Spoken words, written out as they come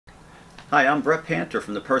Hi, I'm Brett Panter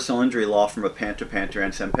from the personal injury law firm of Panter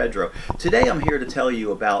Sampedro. Today I'm here to tell you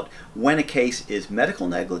about when a case is medical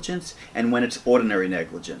negligence and when it's ordinary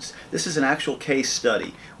negligence. This is an actual case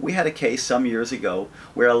study. We had a case some years ago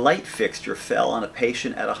where a light fixture fell on a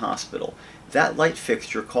patient at a hospital. That light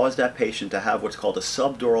fixture caused that patient to have what's called a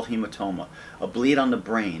subdural hematoma, a bleed on the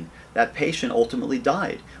brain. That patient ultimately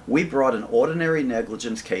died. We brought an ordinary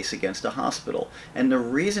negligence case against a hospital, and the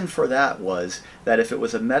reason for that was that if it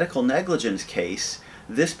was a medical negligence case,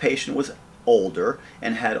 this patient was older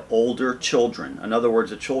and had older children. In other words,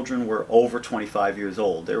 the children were over 25 years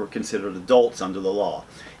old. They were considered adults under the law.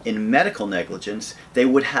 In medical negligence, they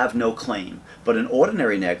would have no claim, but in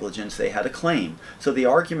ordinary negligence, they had a claim. So the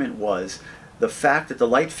argument was the fact that the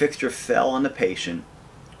light fixture fell on the patient,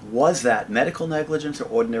 was that medical negligence or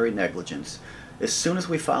ordinary negligence? As soon as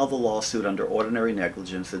we filed the lawsuit under ordinary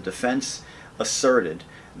negligence, the defense asserted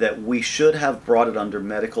that we should have brought it under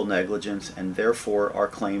medical negligence and therefore our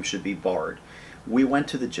claim should be barred. We went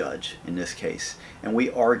to the judge in this case and we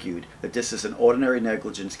argued that this is an ordinary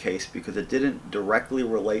negligence case because it didn't directly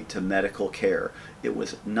relate to medical care. It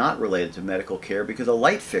was not related to medical care because a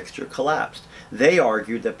light fixture collapsed. They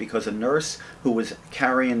argued that because a nurse who was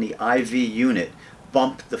carrying the IV unit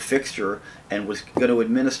bumped the fixture and was going to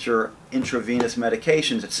administer intravenous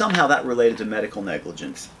medications, that somehow that related to medical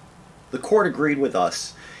negligence. The court agreed with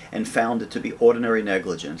us and found it to be ordinary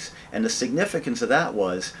negligence. And the significance of that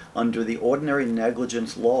was, under the ordinary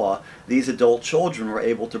negligence law, these adult children were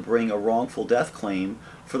able to bring a wrongful death claim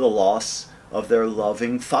for the loss of their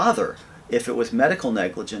loving father. If it was medical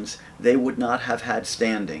negligence, they would not have had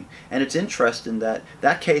standing. And it's interesting that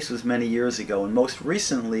that case was many years ago, and most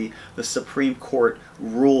recently the Supreme Court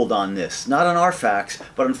ruled on this. Not on our facts,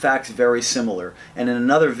 but on facts very similar. And in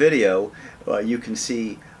another video, you can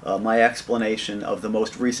see my explanation of the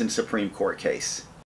most recent Supreme Court case.